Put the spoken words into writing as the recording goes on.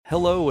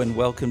Hello and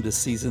welcome to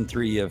Season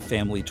 3 of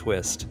Family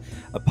Twist,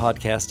 a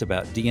podcast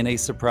about DNA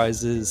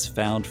surprises,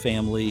 found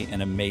family,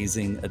 and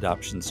amazing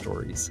adoption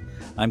stories.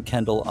 I'm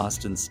Kendall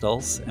Austin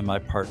Stulse, and my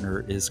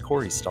partner is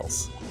Corey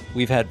Stulse.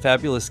 We've had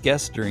fabulous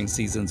guests during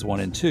Seasons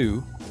 1 and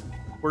 2.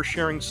 We're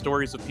sharing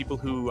stories of people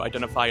who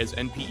identify as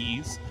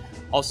NPEs,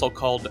 also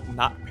called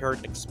not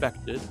parent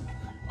expected,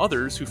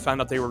 others who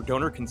found out they were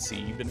donor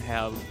conceived and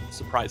have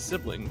surprise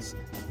siblings,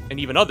 and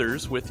even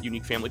others with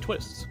unique family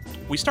twists.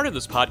 We started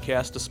this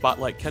podcast to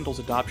spotlight Kendall's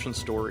adoption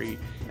story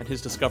and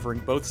his discovering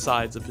both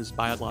sides of his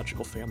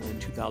biological family in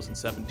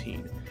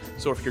 2017.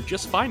 So if you're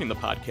just finding the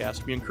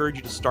podcast, we encourage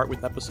you to start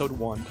with episode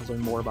 1 to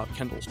learn more about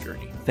Kendall's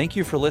journey. Thank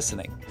you for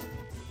listening.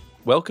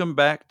 Welcome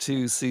back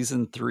to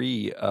Season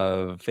 3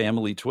 of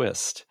Family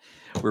Twist.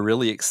 We're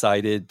really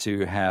excited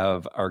to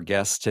have our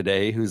guest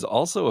today, who's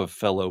also a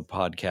fellow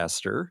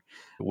podcaster.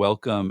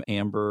 Welcome,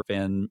 Amber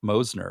Van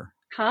Mosner.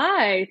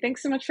 Hi,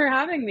 thanks so much for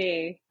having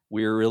me.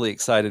 We're really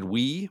excited.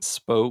 We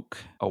spoke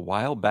a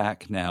while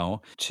back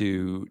now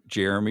to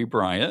Jeremy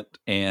Bryant,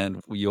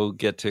 and you'll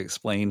get to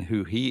explain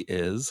who he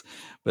is.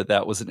 But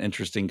that was an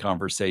interesting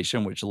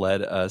conversation, which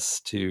led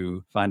us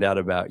to find out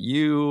about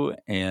you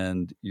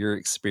and your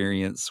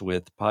experience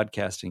with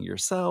podcasting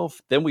yourself.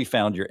 Then we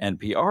found your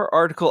NPR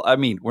article. I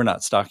mean, we're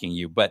not stalking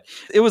you, but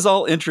it was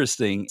all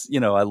interesting. You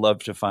know, I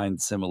love to find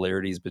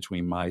similarities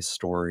between my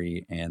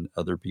story and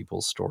other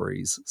people's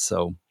stories.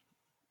 So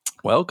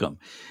welcome.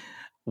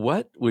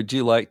 What would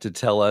you like to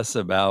tell us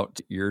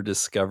about your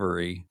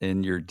discovery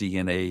in your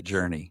DNA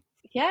journey?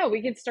 Yeah,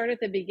 we could start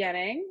at the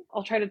beginning.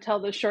 I'll try to tell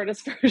the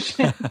shortest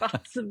version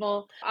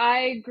possible.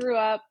 I grew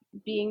up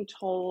being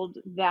told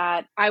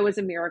that I was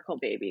a miracle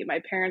baby.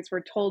 My parents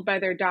were told by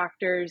their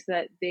doctors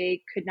that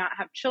they could not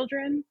have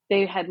children.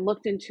 They had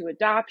looked into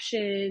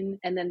adoption,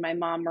 and then my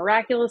mom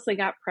miraculously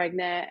got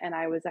pregnant and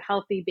I was a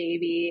healthy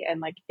baby,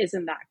 and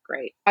isn't that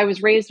great? I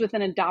was raised with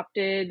an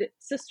adopted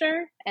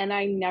sister and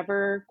I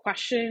never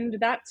questioned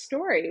that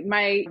story.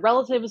 My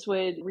relatives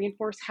would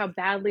reinforce how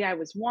badly I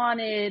was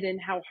wanted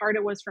and how hard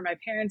it was for my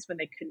parents when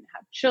they couldn't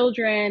have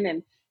children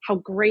and how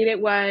great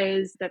it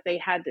was that they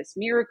had this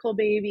miracle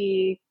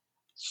baby.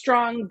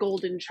 Strong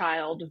golden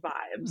child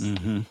vibes.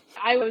 Mm-hmm.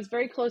 I was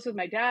very close with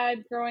my dad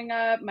growing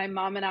up. My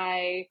mom and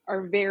I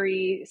are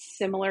very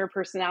similar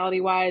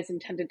personality-wise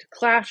and tended to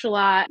clash a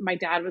lot. My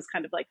dad was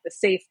kind of like the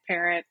safe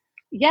parent.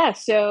 Yeah,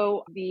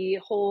 so the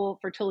whole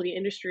fertility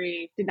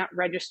industry did not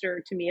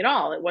register to me at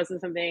all. It wasn't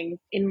something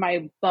in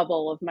my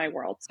bubble of my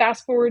world.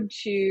 Fast forward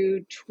to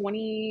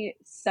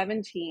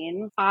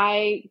 2017,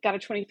 I got a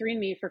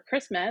 23andMe for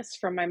Christmas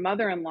from my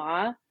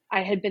mother-in-law.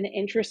 I had been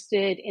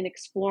interested in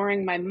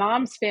exploring my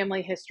mom's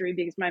family history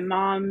because my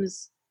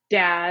mom's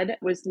dad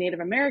was Native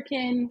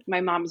American.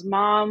 My mom's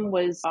mom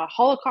was a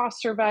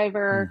Holocaust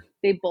survivor.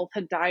 They both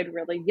had died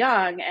really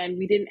young, and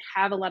we didn't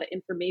have a lot of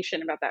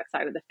information about that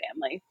side of the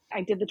family.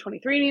 I did the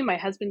 23andMe, my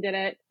husband did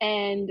it,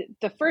 and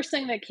the first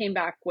thing that came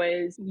back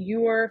was,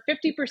 you're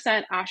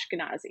 50%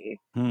 Ashkenazi.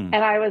 And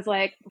I was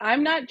like,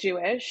 I'm not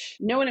Jewish.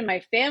 No one in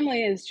my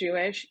family is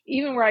Jewish.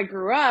 Even where I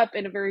grew up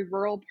in a very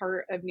rural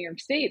part of New York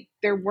State,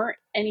 there weren't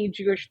any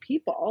Jewish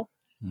people.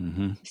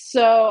 Mm-hmm.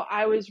 So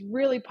I was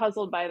really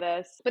puzzled by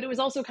this, but it was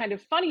also kind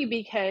of funny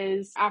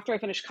because after I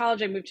finished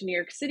college, I moved to New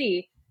York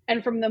City.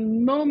 And from the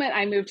moment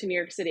I moved to New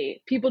York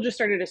City, people just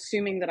started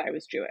assuming that I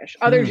was Jewish.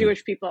 Other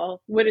Jewish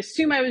people would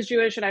assume I was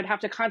Jewish, and I'd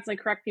have to constantly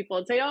correct people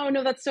and say, oh,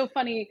 no, that's so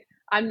funny.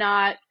 I'm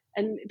not.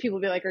 And people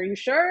would be like, are you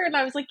sure? And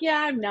I was like,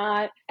 yeah, I'm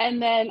not.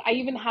 And then I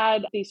even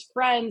had these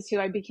friends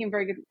who I became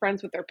very good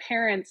friends with their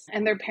parents.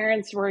 And their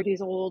parents were these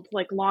old,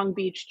 Long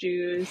Beach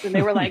Jews. And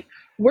they were like,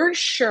 we're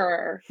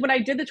sure. When I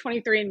did the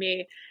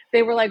 23andMe,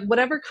 they were like,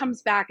 whatever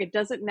comes back, it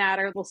doesn't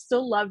matter. We'll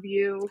still love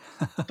you.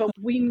 But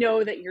we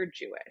know that you're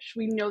Jewish.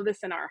 We know this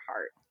in our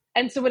heart.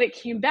 And so when it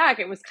came back,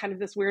 it was kind of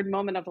this weird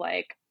moment of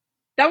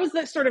that was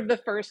sort of the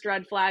first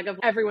red flag of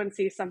everyone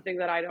sees something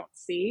that I don't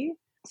see.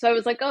 So I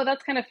was like, oh,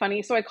 that's kind of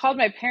funny. So I called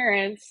my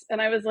parents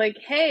and I was like,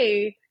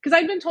 hey, because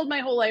I'd been told my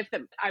whole life that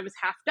I was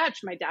half Dutch.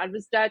 My dad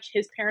was Dutch.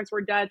 His parents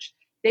were Dutch.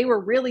 They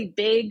were really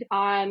big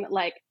on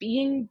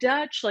being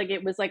Dutch.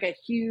 It was a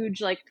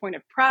huge point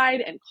of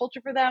pride and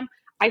culture for them.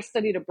 I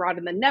studied abroad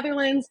in the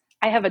Netherlands.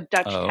 I have a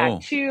Dutch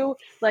tattoo.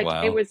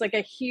 Wow. It was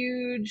a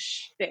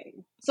huge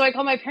thing. So I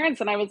called my parents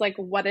and I was like,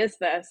 what is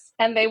this?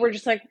 And they were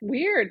just like,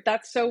 weird.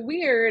 That's so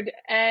weird.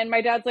 And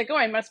my dad's like, oh,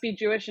 I must be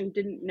Jewish and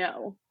didn't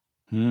know.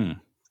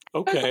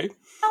 Okay.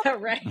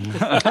 Right.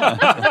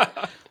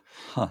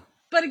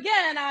 But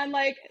again, on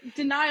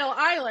Denial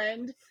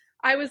Island,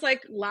 I was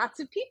like, lots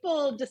of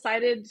people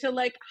decided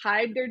to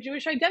hide their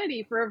Jewish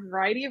identity for a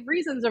variety of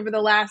reasons over the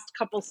last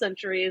couple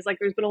centuries.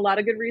 There's been a lot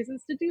of good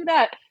reasons to do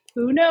that.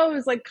 Who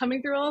knows,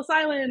 coming through Ellis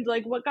Island,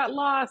 what got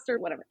lost or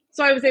whatever.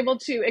 So I was able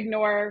to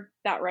ignore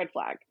that red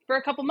flag for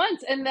a couple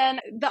months. And then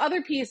the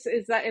other piece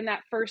is that in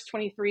that first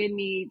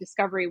 23andMe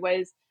discovery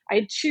was I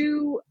had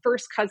two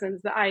first cousins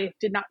that I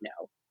did not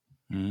know.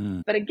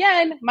 Mm. But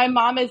again, my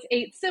mom has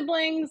 8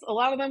 siblings. A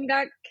lot of them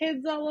got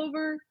kids all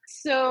over.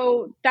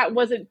 So that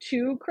wasn't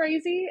too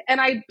crazy. And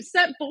I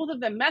sent both of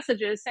them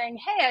messages saying,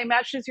 hey, I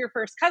matched as your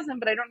first cousin,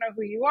 but I don't know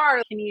who you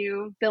are. Can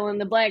you fill in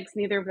the blanks?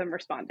 Neither of them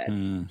responded.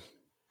 Mm.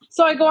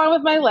 So I go on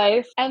with my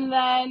life. And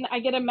then I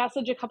get a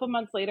message a couple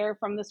months later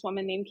from this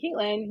woman named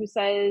Caitlin who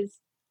says,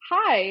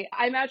 hi,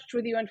 I matched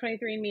with you on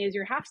 23andMe as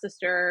your half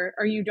sister.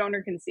 Are you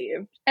donor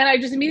conceived? And I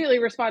just immediately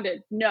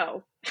responded,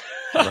 no.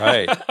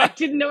 Right. I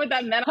didn't know what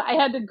that meant. I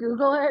had to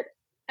Google it.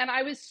 And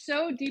I was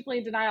so deeply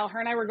in denial. Her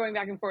and I were going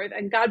back and forth.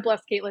 And God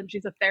bless Caitlin.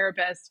 She's a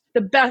therapist,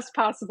 the best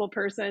possible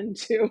person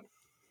to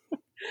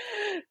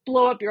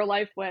blow up your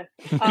life with.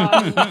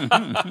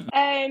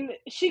 And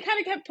she kind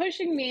of kept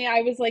pushing me.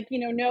 I was like,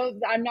 no,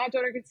 I'm not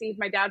donor conceived.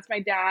 My dad's my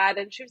dad.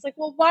 And she was like,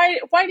 well,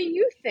 why do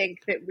you think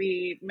that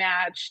we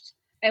matched?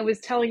 And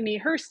was telling me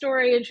her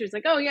story. And she was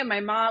like, oh yeah,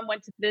 my mom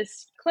went to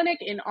this clinic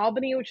in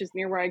Albany, which is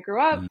near where I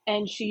grew up.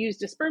 And she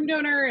used a sperm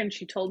donor. And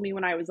she told me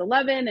when I was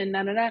 11 and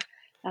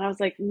And I was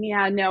like,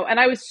 yeah, no. And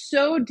I was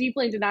so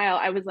deeply in denial.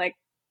 I was like,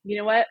 you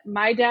know what?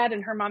 My dad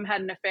and her mom had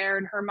an affair,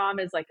 and her mom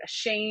is like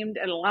ashamed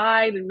and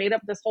lied and made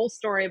up this whole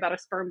story about a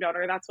sperm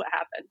donor. That's what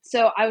happened.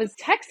 So I was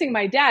texting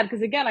my dad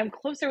because, again, I'm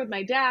closer with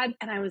my dad.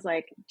 And I was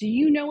like, do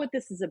you know what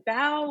this is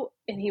about?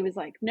 And he was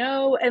like,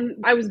 no. And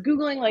I was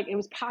Googling, like, it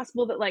was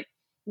possible that like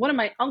one of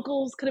my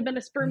uncles could have been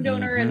a sperm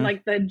donor and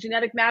like the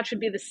genetic match would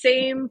be the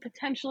same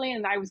potentially.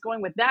 And I was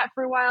going with that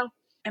for a while.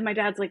 And my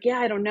dad's like, yeah,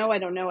 I don't know.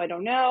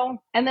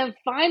 And then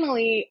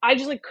finally, I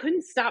just like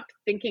couldn't stop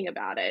thinking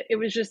about it. It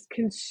was just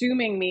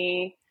consuming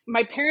me.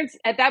 My parents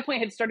at that point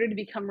had started to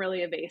become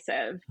really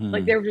evasive.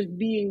 Like they were just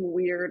being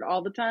weird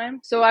all the time.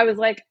 So I was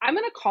like, I'm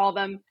going to call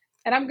them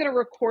and I'm going to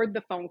record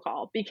the phone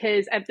call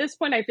because at this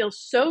point I feel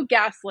so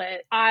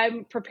gaslit.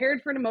 I'm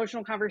prepared for an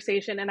emotional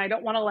conversation and I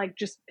don't want to like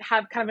just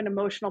have kind of an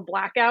emotional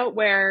blackout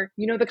where,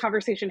 the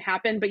conversation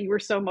happened, but you were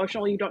so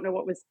emotional, you don't know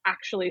what was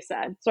actually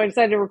said. So I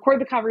decided to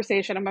record the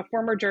conversation. I'm a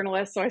former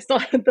journalist, so I still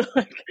had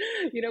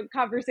the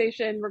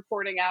conversation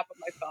recording app on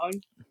my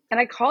phone. And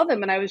I called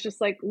them and I was just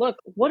like, look,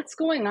 what's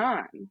going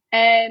on?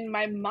 And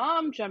my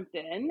mom jumped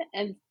in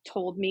and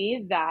told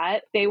me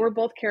that they were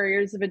both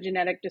carriers of a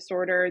genetic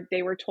disorder.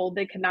 They were told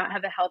they could not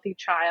have a healthy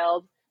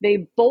child.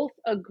 They both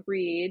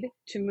agreed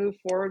to move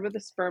forward with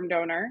a sperm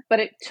donor, but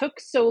it took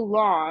so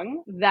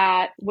long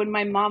that when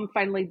my mom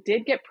finally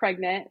did get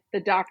pregnant, the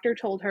doctor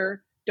told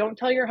her, don't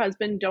tell your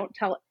husband, don't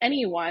tell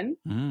anyone.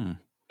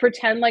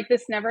 Pretend like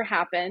this never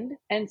happened.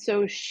 And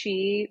so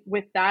she,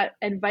 with that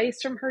advice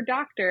from her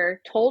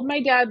doctor, told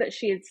my dad that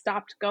she had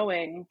stopped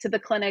going to the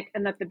clinic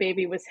and that the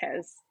baby was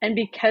his. And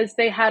because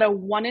they had a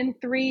 1 in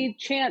 3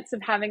 chance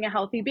of having a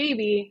healthy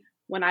baby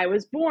when I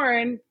was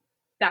born,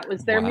 that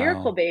was their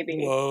miracle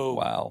baby. Whoa.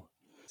 Wow.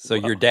 So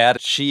your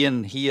dad, she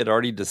and he had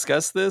already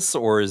discussed this,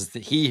 or is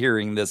he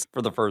hearing this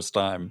for the first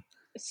time?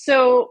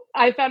 So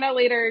I found out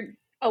later,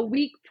 a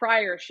week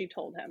prior, she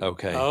told him.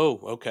 Okay. Oh,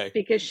 okay.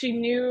 Because she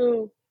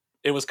knew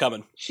it was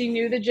coming. She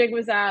knew the jig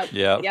was up.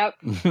 Yep.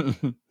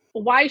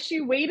 Why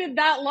she waited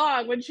that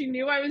long when she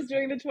knew I was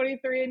doing the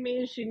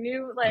 23andMe, she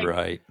knew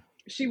right.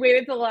 She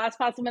waited till the last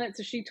possible minute.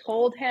 So she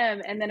told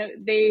him and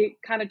then they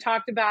kind of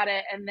talked about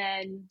it and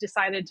then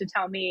decided to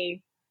tell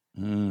me.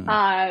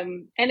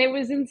 And it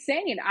was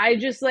insane. I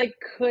just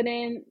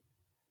couldn't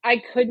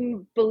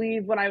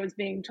believe what I was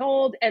being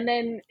told. And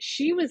then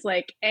she was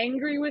like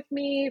angry with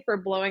me for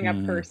blowing up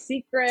her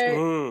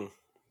secret.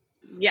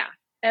 Yeah.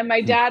 And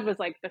my dad was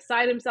like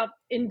beside himself,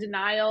 in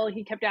denial.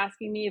 He kept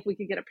asking me if we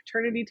could get a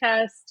paternity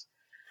test.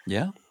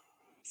 Yeah.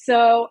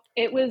 So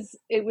it was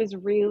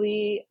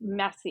really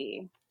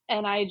messy.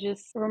 And I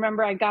just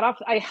remember I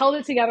held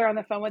it together on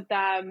the phone with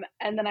them.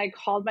 And then I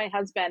called my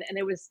husband and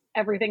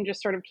everything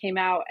just sort of came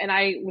out. And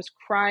I was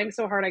crying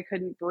so hard I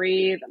couldn't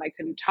breathe and I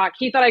couldn't talk.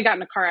 He thought I got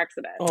in a car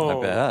accident. Oh,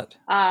 I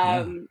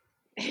bet.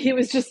 He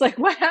was just like,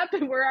 what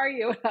happened? Where are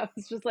you? And I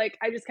was just like,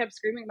 I just kept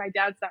screaming, my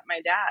dad's not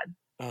my dad.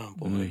 Oh,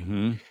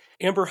 boy.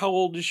 Amber, how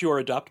old is your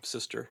adoptive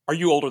sister? Are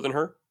you older than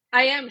her?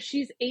 I am.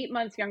 She's 8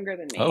 months younger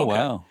than me. Oh, okay.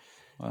 Wow.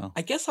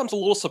 I guess I'm a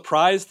little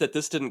surprised that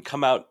this didn't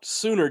come out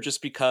sooner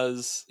just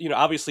because,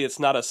 obviously it's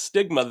not a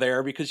stigma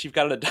there because you've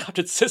got an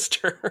adopted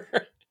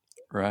sister.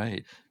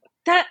 Right.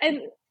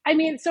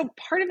 So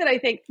part of it, I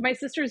think my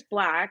sister's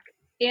Black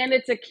and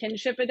it's a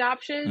kinship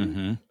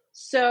adoption.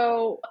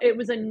 So it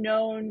was a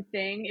known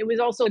thing. It was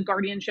also a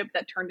guardianship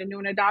that turned into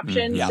an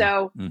adoption. Yeah.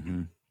 So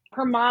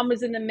her mom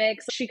was in the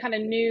mix. She kind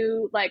of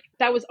knew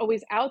that was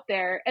always out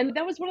there. And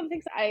that was one of the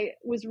things I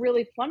was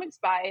really flummoxed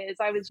by is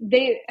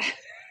they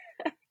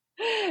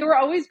were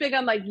always big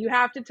on you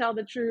have to tell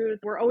the truth.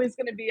 We're always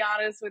going to be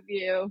honest with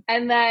you.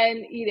 And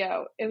then,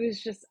 it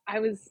was just, I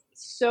was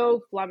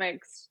so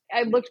flummoxed.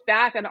 I looked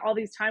back on all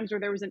these times where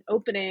there was an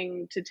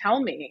opening to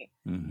tell me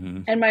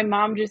and my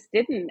mom just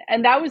didn't.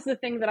 And that was the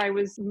thing that I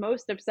was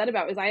most upset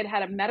about is I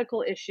had a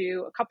medical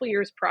issue a couple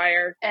years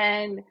prior.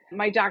 And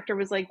my doctor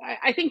was like,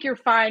 I think you're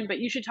fine, but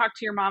you should talk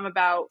to your mom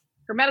about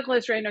her medical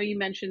history. I know you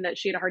mentioned that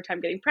she had a hard time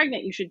getting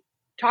pregnant. You should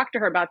talk to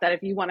her about that.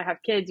 If you want to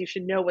have kids, you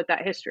should know what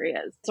that history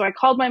is. So I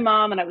called my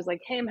mom and I was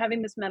like, hey, I'm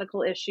having this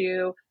medical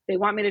issue. They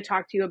want me to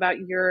talk to you about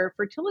your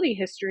fertility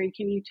history.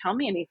 Can you tell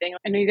me anything?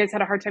 I know you guys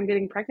had a hard time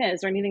getting pregnant.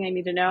 Is there anything I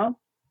need to know?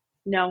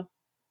 No.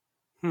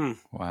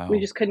 Wow. We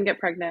just couldn't get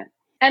pregnant.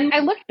 And I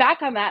looked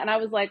back on that and I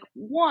was like,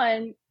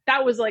 one,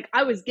 that was like,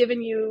 I was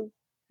giving you,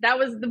 that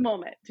was the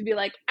moment to be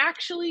like,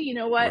 actually, you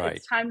know what? Right.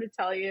 It's time to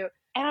tell you.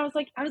 And I was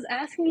like, I was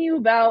asking you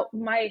about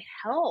my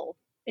health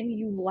and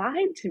you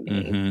lied to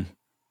me.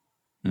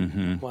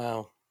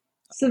 Wow.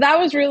 So that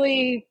was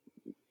really,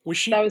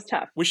 that was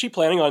tough. Was she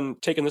planning on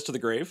taking this to the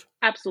grave?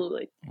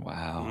 Absolutely.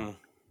 Wow.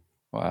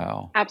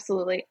 Wow.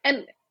 Absolutely.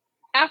 And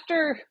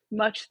after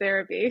much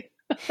therapy,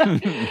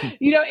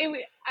 you know,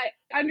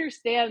 I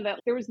understand that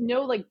there was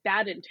no like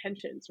bad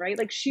intentions, right?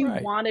 Like she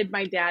wanted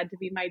my dad to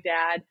be my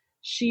dad.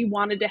 She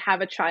wanted to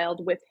have a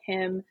child with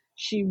him.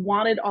 She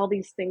wanted all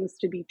these things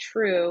to be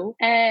true.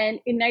 And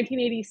in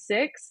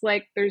 1986,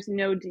 like there's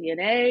no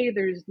DNA,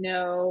 there's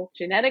no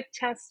genetic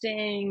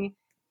testing.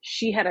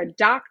 She had a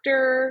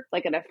doctor,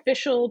 like an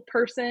official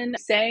person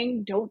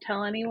saying, don't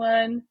tell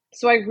anyone.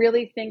 So I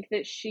really think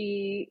that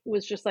she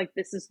was just like,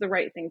 this is the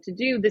right thing to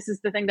do. This is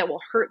the thing that will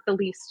hurt the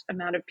least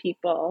amount of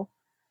people.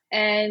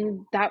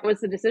 And that was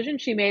the decision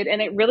she made.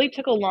 And it really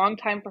took a long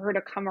time for her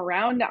to come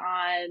around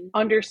on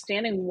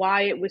understanding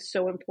why it was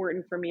so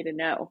important for me to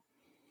know.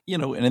 You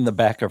know, and in the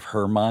back of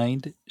her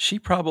mind, she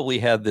probably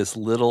had this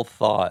little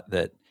thought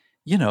that,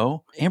 you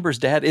know, Amber's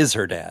dad is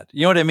her dad.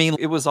 You know what I mean?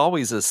 It was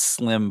always a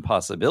slim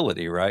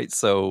possibility, right?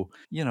 So,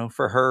 you know,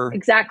 for her,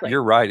 exactly,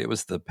 you're right. It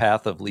was the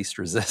path of least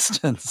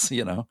resistance,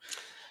 you know.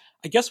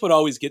 I guess what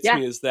always gets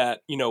me is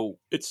that, you know,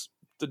 it's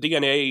the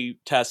DNA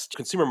test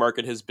consumer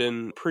market has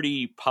been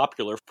pretty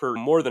popular for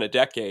more than a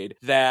decade,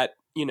 that,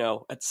 you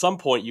know, at some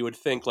point you would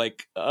think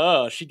like,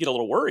 she'd get a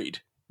little worried.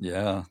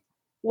 Yeah.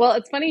 Well,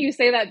 it's funny you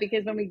say that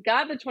because when we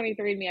got the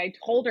 23andMe, I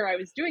told her I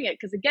was doing it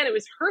because, again, it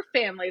was her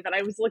family that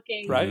I was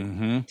looking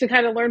to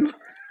kind of learn more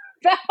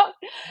about.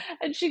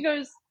 And she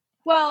goes,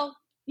 well,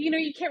 you know,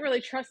 you can't really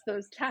trust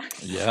those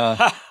tests.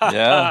 Yeah.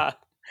 Yeah.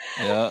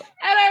 Yeah. And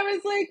I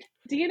was like,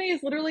 DNA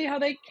is literally how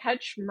they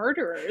catch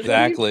murderers.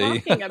 Exactly. What are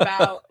you talking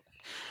about?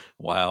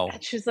 Wow.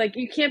 And she's like,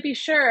 you can't be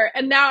sure.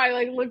 And now I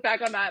like look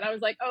back on that and I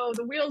was like, oh,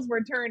 the wheels were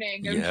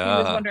turning. And she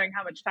was wondering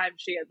how much time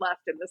she had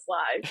left in this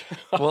life.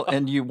 Well,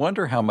 and you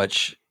wonder how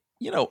much,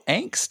 you know,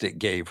 angst it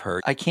gave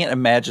her. I can't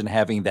imagine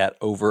having that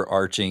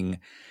overarching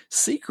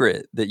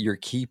secret that you're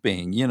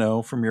keeping, you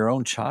know, from your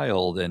own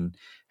child, and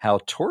how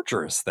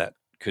torturous that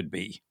could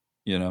be.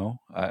 You know,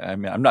 I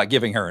mean, I'm not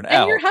giving her an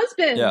out. And your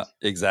husband. Yeah,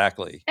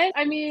 exactly. And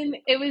I mean,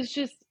 it was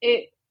just,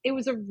 it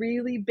was a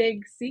really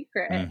big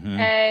secret.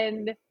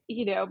 And,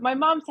 you know, my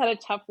mom's had a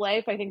tough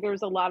life. I think there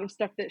was a lot of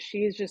stuff that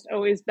she's just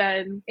always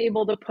been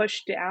able to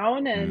push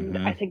down. And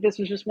I think this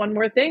was just one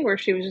more thing where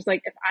she was just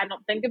like, if I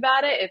don't think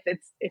about it,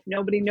 if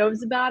nobody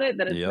knows about it,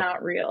 then it's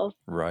not real.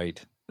 Right.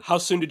 How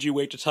soon did you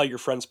wait to tell your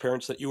friend's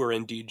parents that you were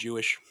indeed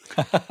Jewish?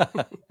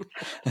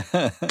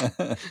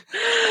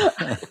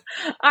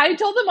 I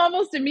told them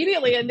almost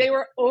immediately, and they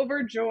were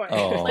overjoyed.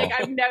 Oh. Like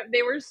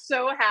they were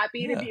so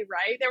happy to be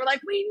right. They were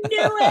like, "We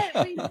knew it,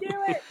 we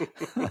knew it."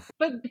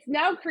 But it's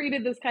now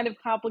created this kind of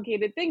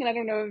complicated thing, and I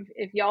don't know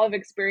if y'all have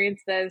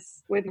experienced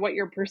this with what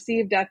your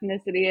perceived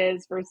ethnicity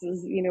is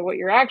versus, you know, what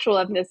your actual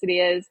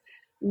ethnicity is.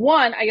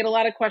 One, I get a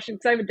lot of questions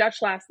because I have a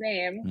Dutch last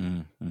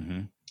name.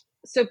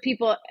 So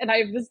people, and I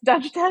have this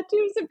Dutch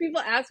tattoo, so people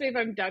ask me if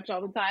I'm Dutch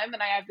all the time,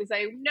 and I have to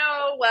say,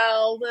 no,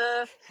 well,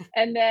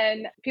 and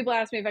then people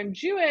ask me if I'm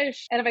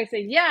Jewish, and if I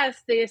say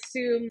yes, they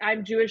assume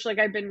I'm Jewish, like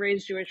I've been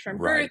raised Jewish from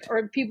birth,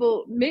 or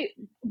people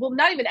will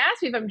not even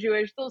ask me if I'm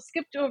Jewish, they'll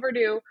skip over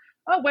to,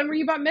 oh, when were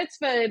you bat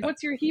mitzvahed?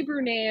 What's your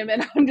Hebrew name?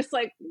 And I'm just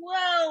like,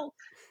 well,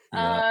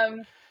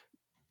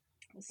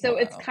 so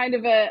it's kind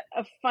of a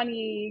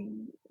funny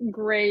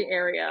gray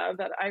area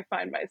that I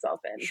find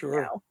myself in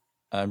now.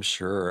 I'm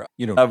sure.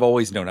 You know, I've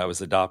always known I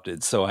was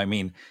adopted. So, I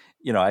mean,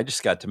 you know, I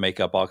just got to make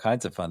up all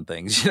kinds of fun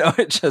things. You know,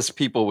 it just,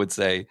 people would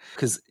say,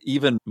 because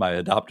even my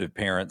adoptive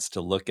parents,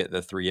 to look at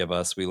the three of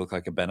us, we look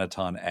like a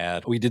Benetton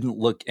ad. We didn't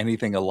look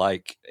anything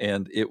alike.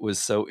 And it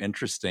was so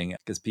interesting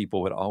because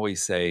people would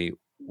always say,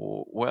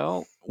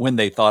 well, when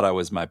they thought I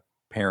was my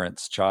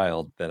parents'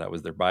 child, that I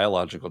was their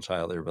biological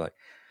child, they were like,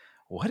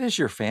 what is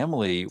your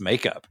family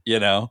makeup? You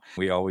know,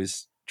 we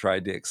always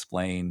tried to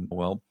explain,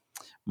 well,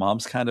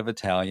 mom's kind of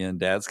Italian,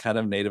 dad's kind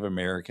of Native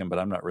American, but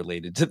I'm not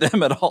related to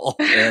them at all.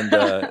 And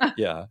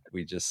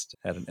we just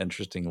had an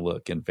interesting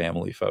look in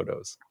family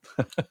photos.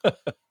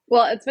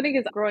 Well, it's funny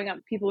because growing up,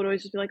 people would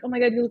always just be like, oh my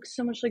God, you look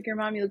so much like your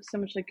mom. You look so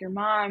much like your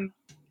mom.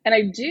 And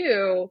I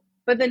do.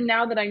 But then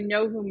now that I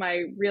know who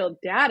my real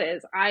dad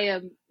is,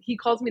 he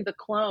calls me the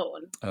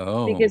clone.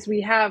 Oh. Because we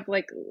have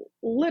like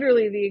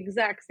literally the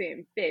exact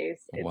same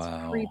face.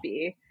 It's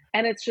creepy.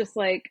 And it's just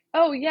like,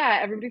 oh yeah,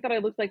 everybody thought I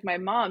looked like my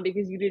mom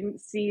because you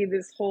didn't see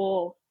this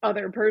whole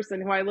other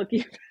person who I look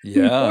even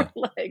more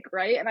like,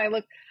 right? And I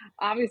look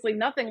obviously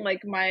nothing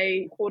like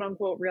my quote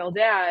unquote real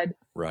dad.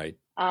 Right.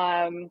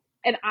 And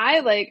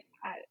I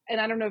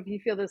don't know if you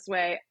feel this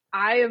way.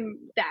 I am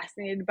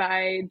fascinated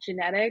by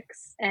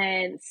genetics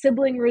and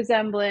sibling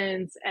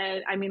resemblance.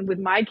 And I mean, with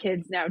my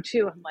kids now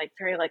too, I'm like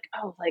very like,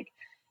 oh, like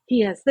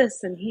he has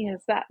this and he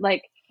has that.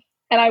 Like,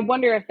 and I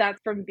wonder if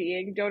that's from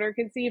being donor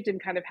conceived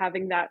and kind of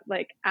having that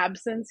like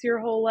absence your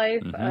whole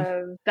life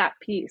of that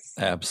piece.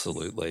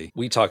 Absolutely.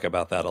 We talk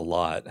about that a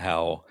lot,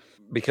 how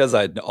because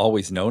I'd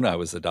always known I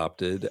was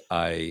adopted,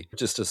 I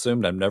just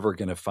assumed I'm never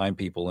going to find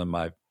people in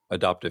my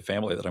adoptive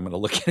family that I'm going to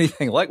look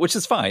anything like, which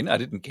is fine. I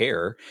didn't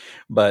care,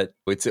 but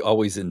it's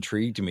always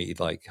intrigued me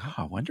like, oh,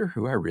 I wonder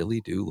who I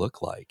really do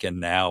look like. And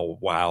now,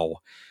 wow,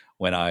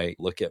 when I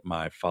look at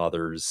my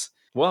father's,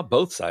 well,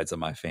 both sides of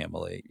my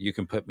family, you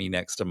can put me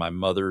next to my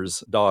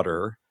mother's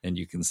daughter and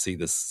you can see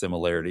the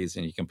similarities,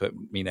 and you can put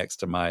me next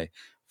to my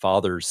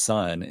father's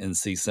son and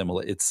see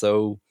similar. It's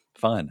so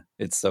fun.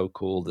 It's so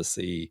cool to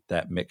see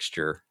that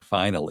mixture.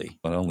 Finally,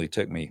 it only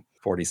took me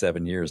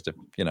 47 years to,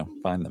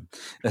 find them.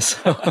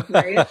 So,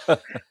 Right.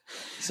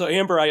 So,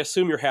 Amber, I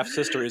assume your half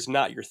sister is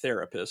not your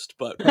therapist,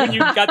 but when you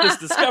got this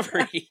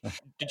discovery,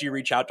 did you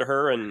reach out to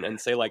her and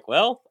say, like,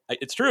 well,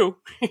 it's true?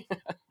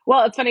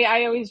 Well, it's funny.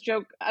 I always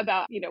joke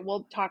about,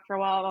 we'll talk for a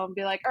while and I'll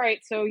be like, all right,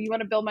 so you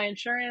want to bill my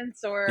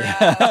insurance or,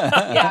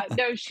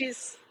 no,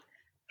 she's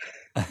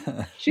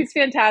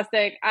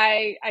fantastic.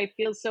 I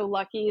feel so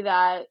lucky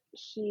that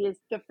she is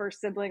the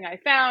first sibling I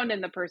found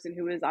and the person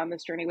who was on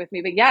this journey with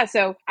me. But yeah,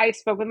 so I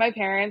spoke with my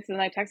parents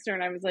and I texted her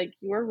and I was like,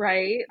 you were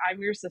right. I'm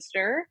your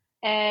sister.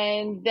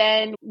 And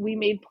then we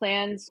made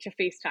plans to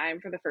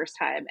FaceTime for the first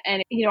time.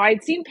 And,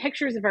 I'd seen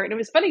pictures of her and it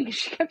was funny because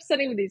she kept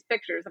sending me these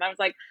pictures and I was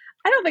like,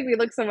 I don't think we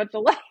look so much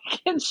alike.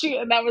 And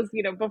that was,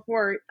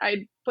 before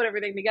I put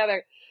everything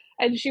together.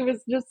 And she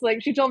was just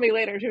like, she told me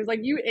later, she was like,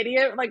 you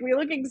idiot. Like, we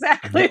look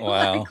exactly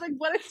Wow. like,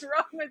 what is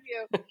wrong with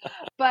you?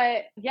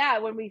 But yeah,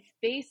 when we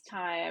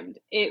FaceTimed,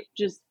 it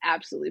just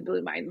absolutely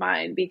blew my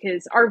mind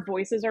because our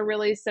voices are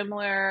really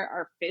similar.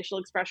 Our facial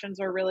expressions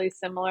are really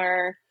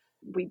similar.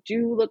 We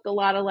do look a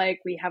lot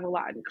alike. We have a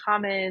lot in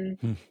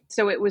common.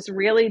 So it was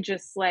really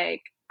just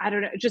like, I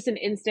don't know, just an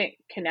instant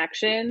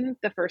connection.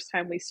 The first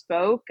time we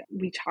spoke,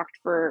 we talked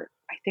for,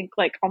 I think,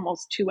 like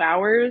almost 2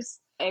 hours.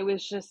 It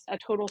was just a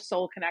total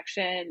soul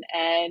connection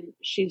and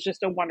she's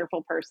just a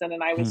wonderful person.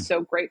 And I was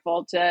so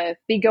grateful to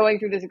be going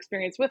through this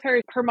experience with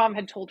her. Her mom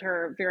had told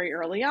her very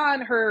early on,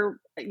 her,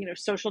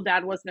 social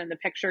dad wasn't in the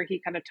picture. He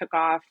kind of took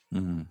off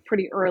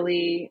pretty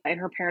early in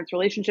her parents'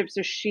 relationship.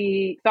 So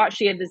she thought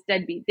she had this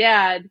deadbeat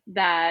dad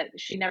that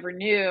she never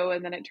knew.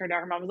 And then it turned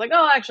out her mom was like,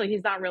 oh, actually,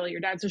 he's not really your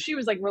dad. So she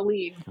was like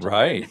relieved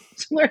to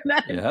learn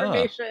that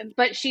information.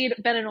 But she'd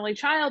been an only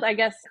child. I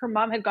guess her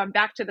mom had gone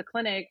back to the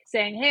clinic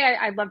saying, hey,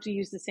 I'd love to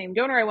use the same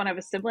donor. I want to have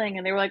a sibling.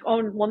 And they were like,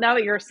 oh, well, now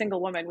that you're a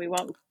single woman, we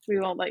won't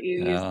let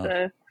you use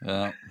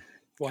the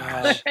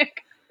Wow.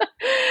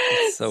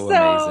 So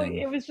amazing.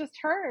 It was just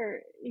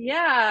her.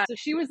 Yeah. So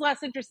she was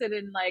less interested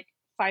in like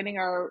finding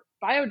our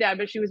bio dad,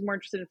 but she was more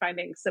interested in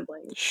finding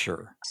siblings.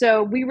 Sure.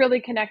 So we really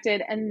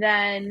connected. And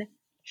then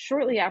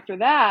shortly after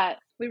that,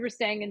 we were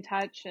staying in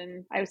touch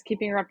and I was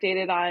keeping her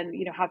updated on,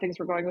 how things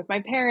were going with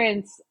my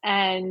parents.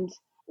 And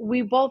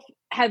we both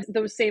had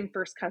those same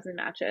first cousin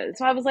matches.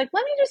 So I was like,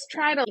 let me just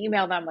try to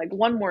email them like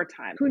one more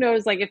time. Who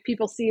knows, like if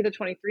people see the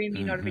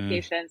 23andMe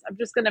notifications, I'm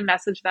just going to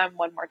message them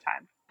one more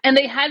time. And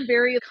they had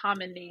very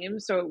common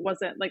names. So it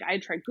wasn't like I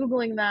tried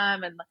Googling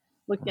them and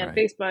looking on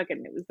Facebook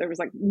and there was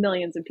like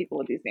millions of people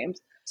with these names.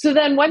 So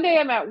then one day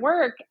I'm at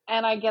work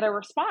and I get a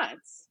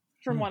response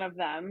from one of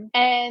them.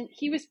 And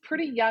he was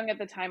pretty young at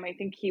the time. I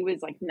think he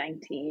was like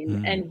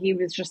 19. And he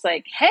was just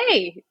like,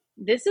 hey,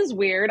 this is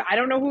weird. I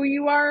don't know who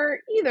you are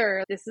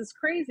either. This is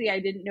crazy.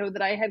 I didn't know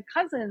that I had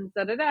cousins,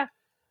 da da da.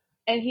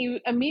 And he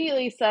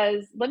immediately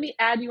says, let me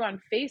add you on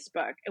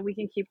Facebook and we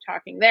can keep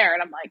talking there.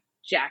 And I'm like,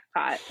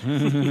 jackpot.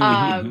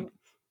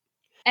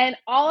 And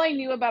all I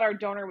knew about our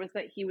donor was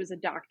that he was a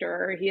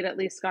doctor or he had at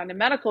least gone to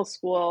medical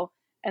school.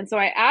 And so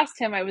I asked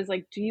him, I was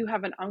like, do you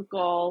have an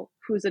uncle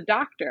who's a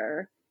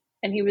doctor?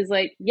 And he was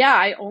like, yeah,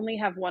 I only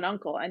have one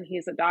uncle and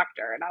he's a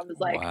doctor. And I was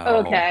like,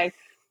 okay.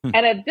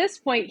 And at this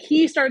point,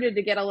 he started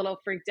to get a little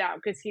freaked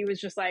out because he was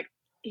just like,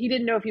 he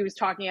didn't know if he was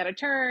talking out of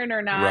turn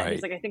or not.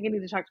 He's like, I think I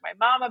need to talk to my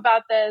mom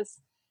about this.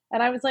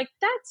 And I was like,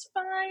 that's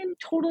fine.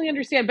 Totally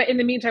understand. But in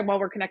the meantime, while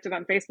we're connected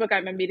on Facebook,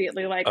 I'm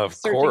immediately like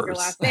searching your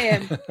last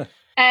name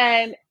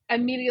and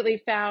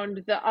immediately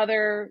found the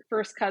other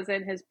first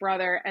cousin, his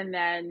brother, and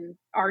then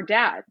our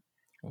dad.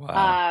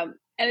 Wow.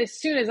 And as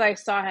soon as I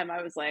saw him,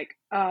 I was like,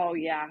 oh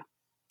yeah,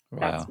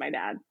 that's my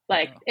dad.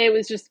 Like it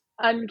was just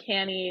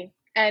uncanny.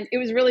 And it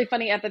was really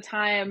funny at the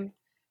time.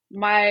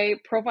 My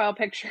profile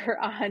picture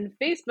on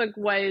Facebook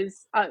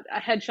was a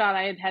headshot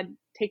I had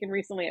taken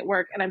recently at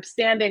work. And I'm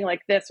standing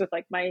like this with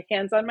like my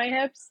hands on my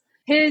hips.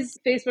 His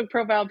Facebook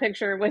profile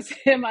picture was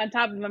him on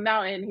top of a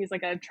mountain. He's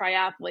like a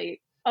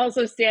triathlete,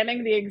 also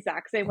standing the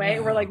exact same way.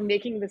 We're like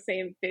making the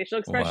same facial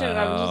expression. And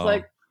I was just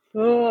like,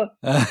 oh,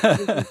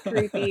 this is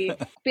creepy.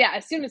 But yeah,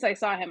 as soon as I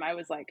saw him, I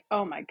was like,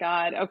 oh my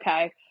God,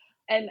 okay.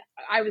 And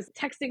I was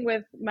texting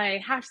with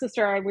my half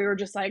sister and we were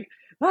just like,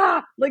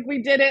 like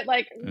we did it,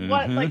 like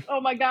what, like,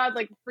 oh my God,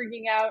 like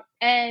freaking out.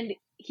 And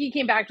he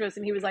came back to us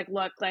and he was like,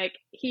 look, like,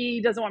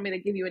 he doesn't want me to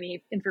give you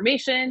any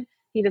information.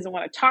 He doesn't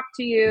want to talk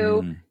to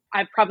you.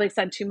 I've probably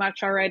said too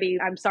much already.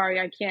 I'm sorry,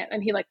 I can't.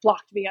 And he like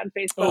blocked me on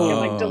Facebook and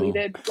like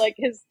deleted like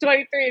his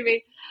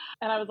 23andMe.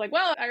 And I was like,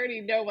 well, I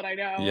already know what I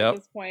know at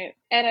this point.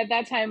 And at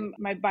that time,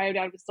 my bio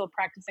dad was still a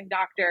practicing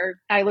doctor.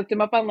 I looked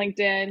him up on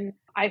LinkedIn.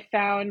 I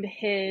found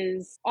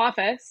his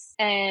office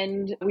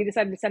and we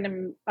decided to send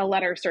him a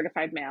letter,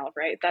 certified mail,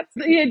 right? That's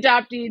the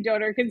adoptee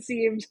donor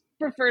conceived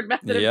preferred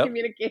method of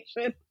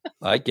communication.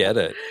 I get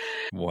it.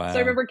 Wow. So I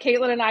remember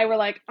Caitlin and I were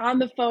like on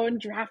the phone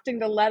drafting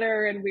the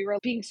letter and we were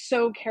being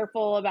so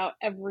careful about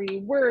every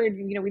word.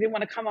 You know, we didn't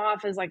want to come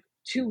off as like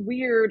too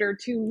weird or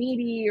too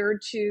needy or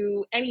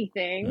too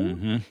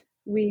anything.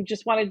 We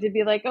just wanted to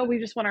be like, oh, we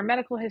just want our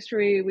medical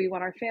history. We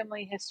want our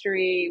family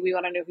history. We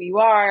want to know who you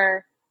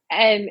are.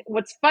 And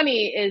what's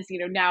funny is, you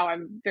know, now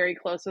I'm very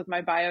close with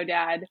my bio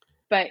dad,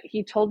 but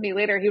he told me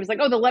later, he was like,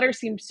 oh, the letter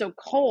seemed so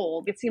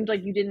cold. It seemed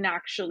like you didn't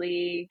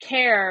actually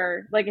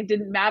care. Like it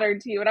didn't matter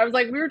to you. And I was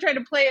like, we were trying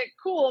to play it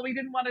cool. We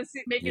didn't want to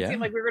make it seem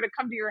like we were going to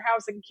come to your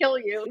house and kill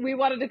you. We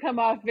wanted to come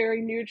off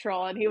very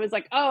neutral. And he was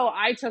like, oh,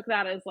 I took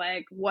that as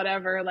like,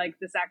 whatever, like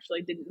this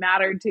actually didn't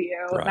matter to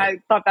you. Right. And I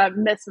thought that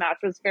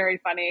mismatch was very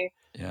funny.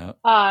 Yeah.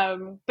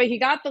 But he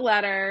got the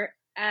letter.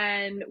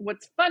 And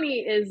what's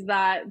funny is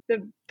that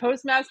the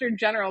Postmaster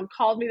General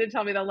called me to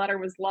tell me the letter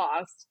was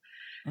lost.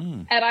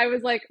 And I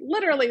was like,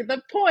 literally, the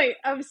point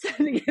of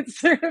sending it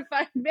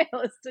certified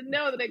mail is to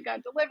know that it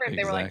got delivered. Exactly.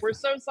 They were like, we're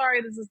so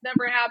sorry. This has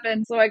never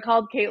happened. So I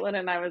called Caitlin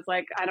and I was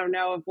like, I don't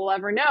know if we'll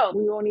ever know.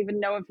 We won't even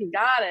know if he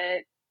got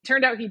it.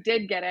 Turned out he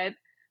did get it.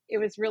 It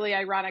was really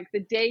ironic. The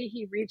day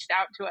he reached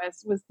out to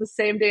us was the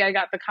same day I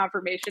got the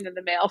confirmation in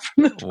the mail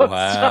from the post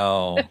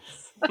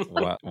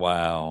office.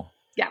 Wow.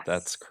 Yes.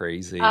 That's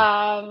crazy.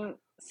 So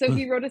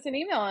he wrote us an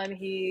email and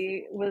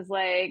he was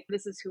like,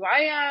 this is who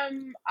I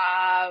am.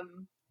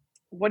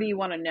 What do you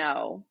want to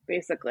know?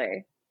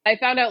 Basically. I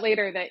found out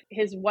later that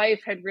his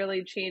wife had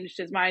really changed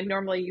his mind.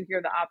 Normally you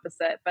hear the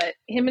opposite, but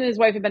him and his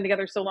wife had been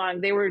together so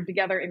long. They were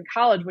together in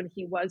college when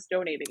he was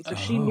donating. So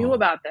she knew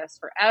about this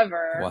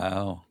forever.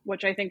 Wow.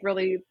 Which I think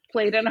really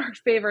played in our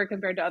favor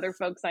compared to other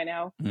folks I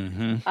know.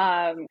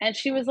 And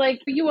she was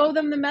like, you owe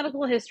them the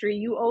medical history.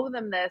 You owe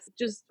them this.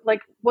 Just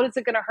like, what is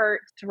it going to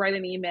hurt to write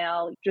an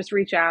email? Just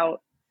reach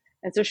out.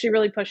 And so she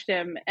really pushed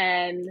him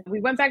and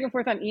we went back and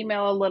forth on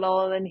email a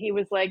little and he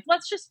was like,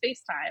 let's just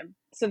FaceTime.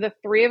 So the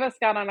three of us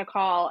got on a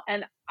call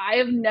and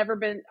I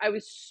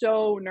was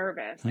so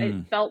nervous.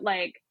 It felt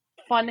like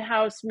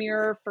Funhouse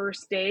Mirror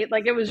first date.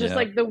 Like it was just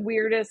like the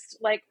weirdest,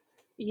 like,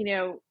 you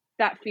know,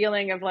 that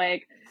feeling of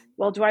like,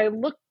 well, do I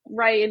look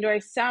right and do I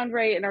sound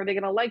right and are they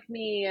going to like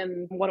me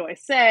and what do I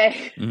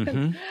say?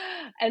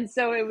 And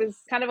so it was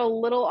kind of a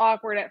little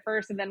awkward at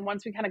first. And then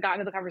once we kind of got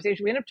into the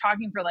conversation, we ended up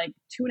talking for like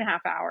 2.5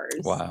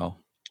 hours. Wow.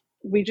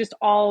 We just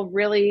all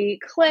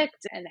really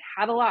clicked and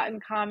had a lot in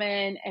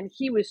common. And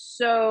he was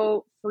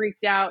so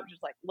freaked out,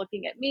 just like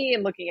looking at me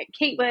and looking at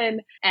Caitlin.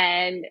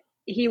 And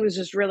he was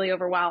just really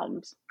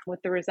overwhelmed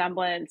with the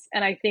resemblance.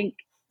 And I think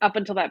up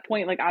until that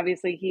point, like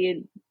obviously he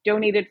had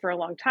donated for a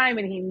long time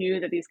and he knew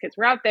that these kids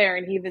were out there.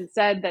 And he even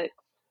said that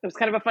it was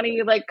kind of a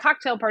funny like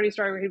cocktail party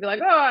story where he'd be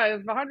like, oh, I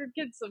have 100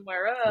 kids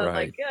somewhere.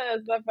 Like, yeah,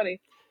 it's not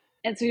funny.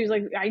 And so he was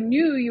like, I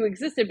knew you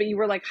existed, but you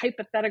were like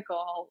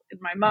hypothetical in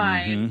my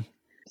mind.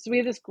 So we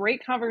had this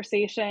great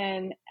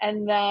conversation.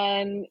 And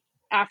then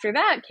after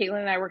that,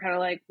 Caitlin and I were kind of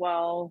like,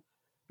 well,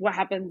 what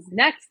happens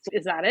next?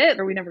 Is that it?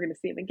 Are we never going to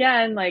see him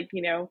again? Like,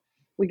 you know,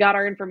 we got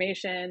our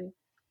information.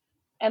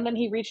 And then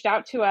he reached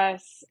out to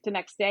us the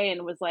next day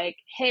and was like,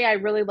 hey, I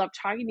really love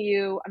talking to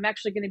you. I'm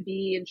actually going to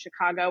be in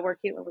Chicago where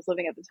Caitlin was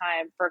living at the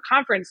time for a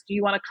conference. Do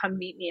you want to come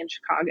meet me in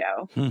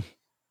Chicago?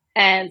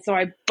 And so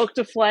I booked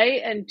a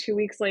flight and 2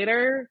 weeks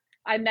later,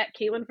 I met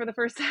Caitlin for the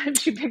first time.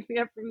 She picked me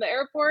up from the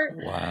airport.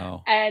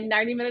 Wow. And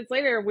 90 minutes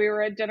later, we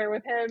were at dinner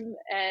with him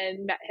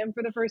and met him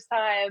for the first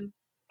time.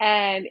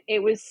 And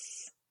it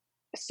was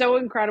so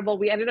incredible.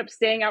 We ended up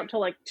staying out till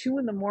like 2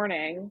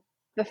 a.m,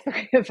 the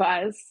three of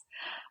us.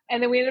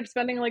 And then we ended up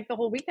spending like the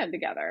whole weekend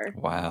together.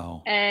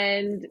 Wow.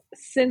 And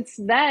since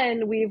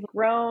then, we've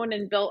grown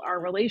and built our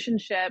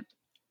relationship.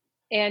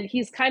 And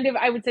he's kind of,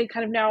 I would say,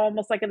 kind of now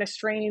almost like an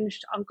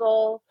estranged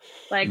uncle.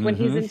 Like when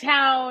he's in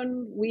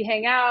town, we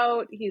hang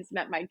out. He's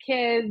met my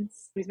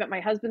kids. He's met my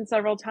husband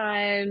several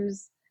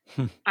times.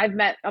 I've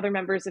met other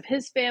members of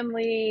his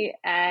family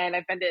and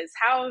I've been to his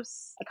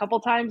house a couple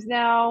times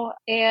now.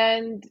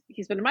 And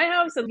he's been to my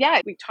house. And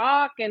yeah, we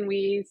talk and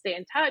we stay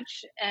in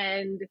touch.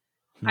 And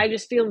I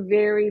just feel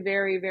very,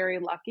 very, very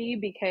lucky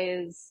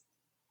because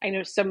I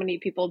know so many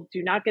people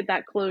do not get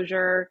that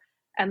closure.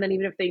 And then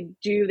even if they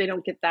do, they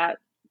don't get that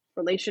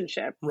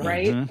relationship,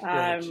 right?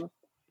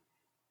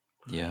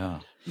 Yeah.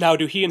 Now,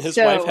 do he and his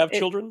wife have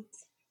children?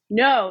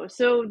 No.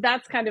 So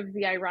that's kind of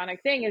the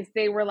ironic thing is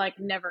they were like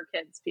never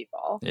kids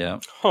people. Yeah.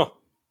 Huh.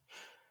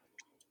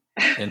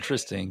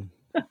 Interesting.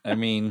 I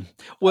mean,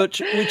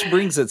 which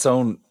brings its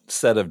own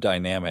set of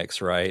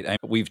dynamics, right?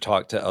 We've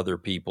talked to other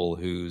people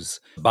whose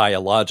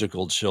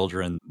biological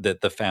children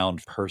that the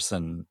found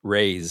person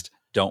raised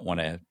don't want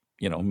to,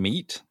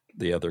 meet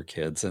the other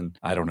kids. And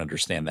I don't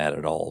understand that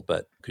at all,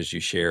 but because you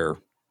share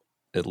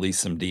at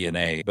least some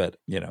DNA, but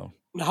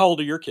How old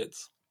are your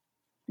kids?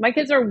 My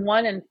kids are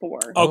 1 and 4.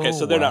 Okay,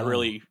 so they're not wow.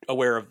 really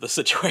aware of the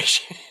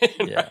situation,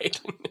 Yeah. right?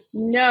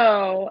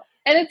 No.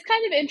 And it's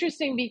kind of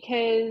interesting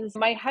because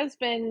my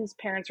husband's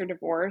parents are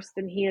divorced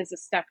and he is a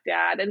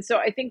stepdad. And so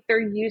I think they're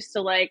used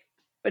to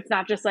it's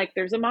not just like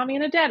there's a mommy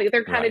and a daddy.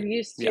 They're kind of Right.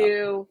 used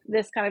to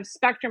this kind of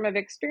spectrum of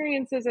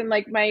experiences. And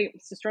like my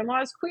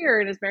sister-in-law is queer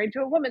and is married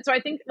to a woman. So I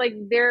think like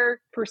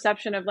their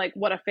perception of like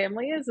what a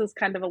family is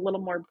kind of a little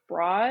more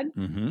broad.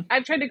 Mm-hmm.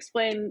 I've tried to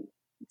explain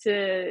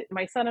to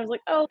my son, I was like,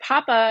 oh,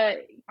 Papa,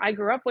 I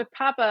grew up with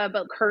Papa,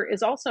 but Kurt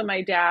is also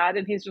my dad.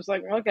 And he's just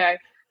like, okay,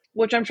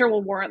 which I'm sure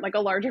will warrant like a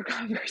larger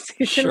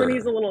conversation when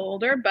he's a little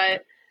older.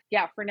 But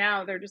yeah, for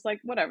now, they're just like,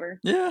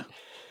 whatever. Yeah.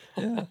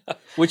 Yeah.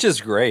 Which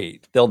is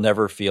great. They'll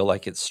never feel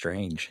like it's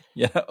strange.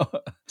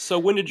 So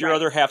when did your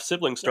other half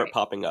siblings start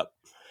popping up?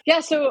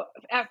 Yeah, so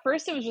at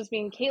first it was just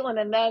me and Caitlin,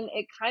 and then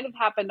it kind of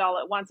happened all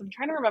at once. I'm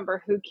trying to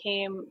remember who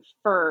came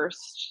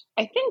first.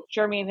 I think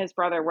Jeremy and his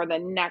brother were the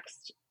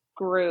next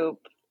group,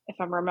 if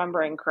I'm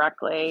remembering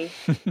correctly.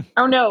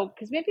 Oh no,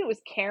 because maybe it was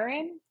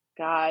Karen.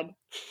 God,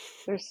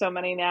 there's so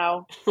many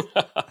now.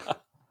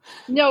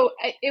 No,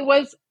 it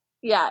was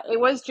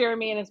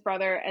Jeremy and his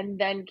brother, and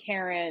then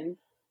Karen,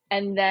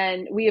 and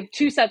then we have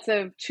 2 sets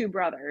of 2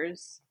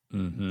 brothers.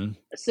 Mm-hmm.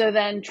 So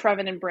then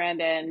Trevin and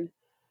Brandon,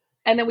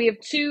 and then we have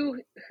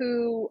 2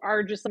 who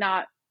are just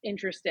not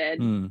interested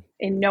in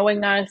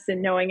knowing us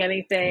and knowing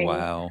anything.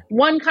 Wow.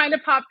 One kind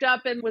of popped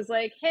up and was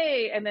like,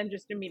 hey, and then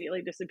just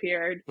immediately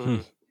disappeared.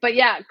 But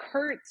yeah,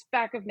 Kurt's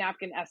back of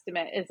napkin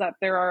estimate is that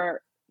there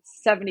are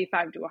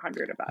 75 to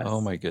 100 of us. Oh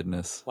my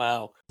goodness.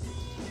 Wow.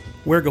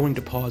 We're going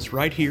to pause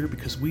right here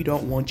because we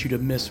don't want you to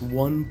miss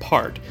one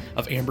part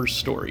of Amber's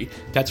story.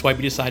 That's why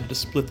we decided to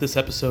split this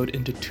episode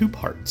into 2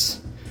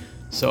 parts.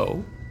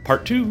 So,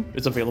 part 2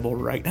 is available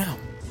right now.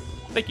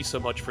 Thank you so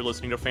much for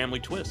listening to Family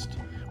Twist.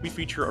 We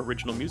feature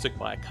original music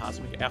by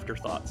Cosmic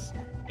Afterthoughts.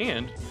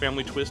 And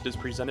Family Twist is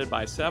presented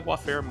by Savoir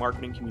Faire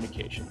Marketing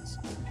Communications.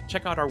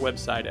 Check out our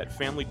website at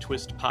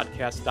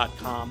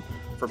familytwistpodcast.com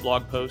for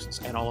blog posts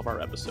and all of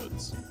our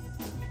episodes.